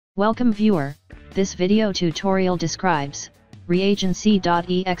Welcome viewer, this video tutorial describes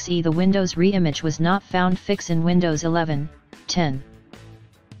REAGENTC.EXE. The Windows reimage was not found fix in Windows 11, 10.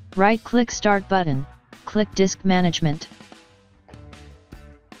 Right-click Start button, click Disk Management.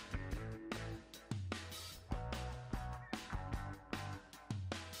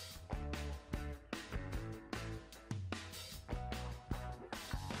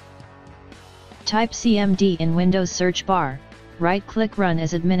 Type CMD in Windows search bar, right-click Run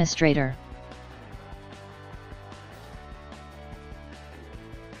as Administrator.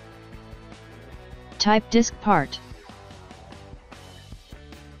 Type Diskpart.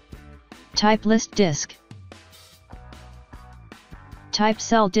 Type List Disk. Type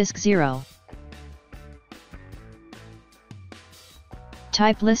Cell Disk 0.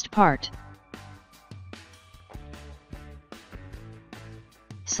 Type List Part.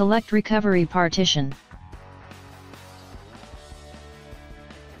 Select Recovery Partition.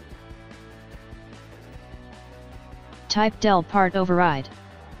 Type Del Part Override.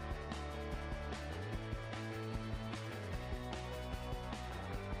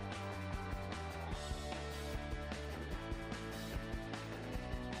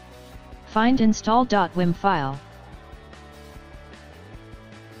 Find Install.wim file.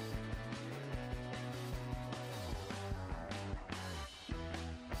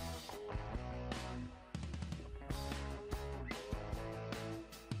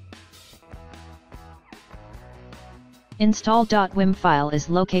 Install.wim file is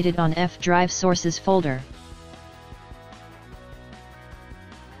located on F drive Sources folder.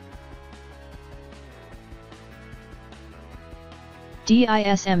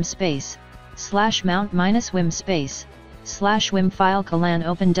 DISM space /mount -wim space /wim file colon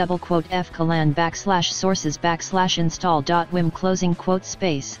open double quote F colon /sources /install.wim closing quote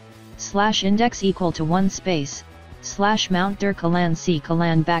space /index equal to 1 space /mount dir colon C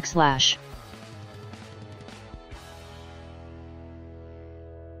colon /.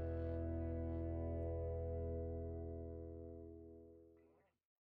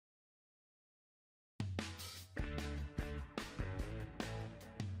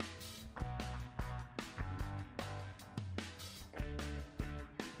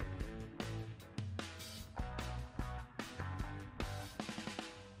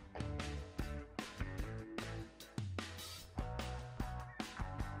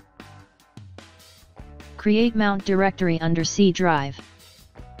 Create mount directory under C drive.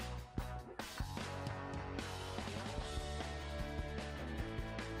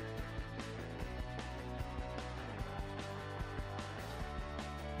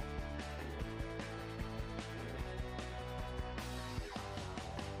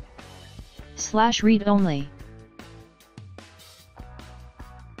 /read only.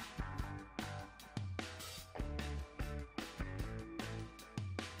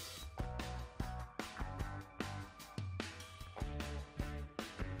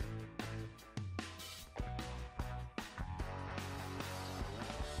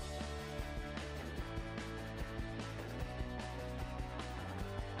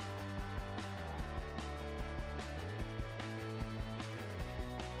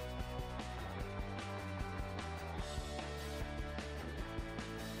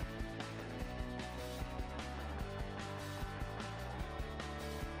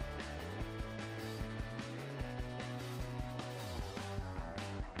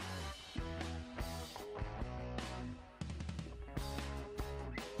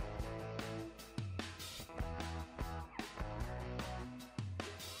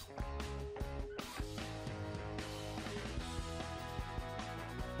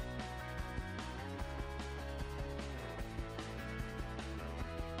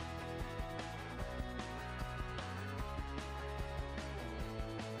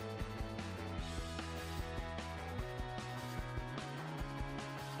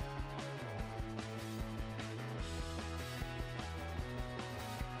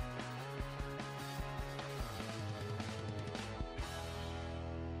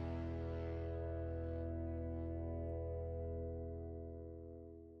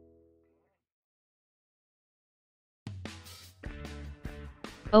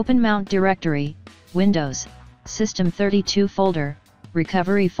 Open Mount Directory, Windows, System 32 folder,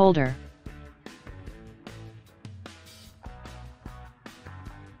 Recovery folder.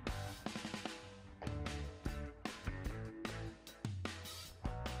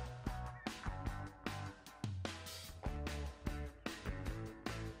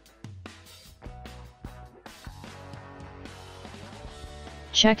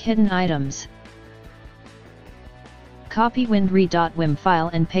 Check hidden items. Copy Winre.wim file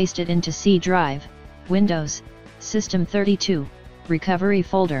and paste it into C drive, Windows, System 32, Recovery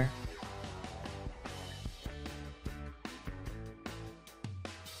folder.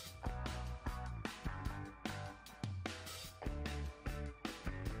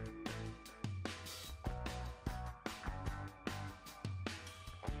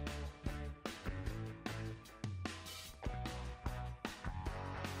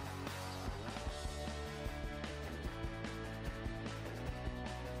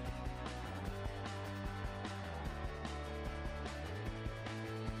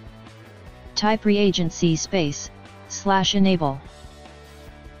 Type REAGENTC space / enable.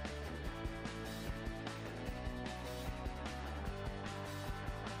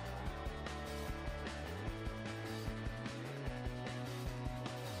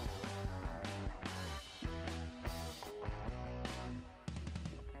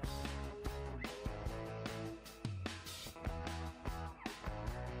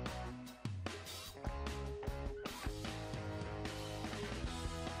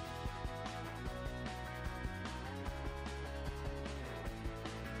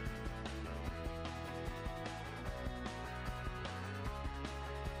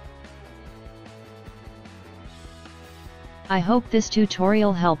 I hope this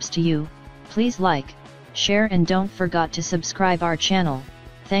tutorial helps to you. Please like, share and don't forget to subscribe our channel.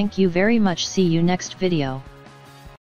 Thank you very much. See you next video.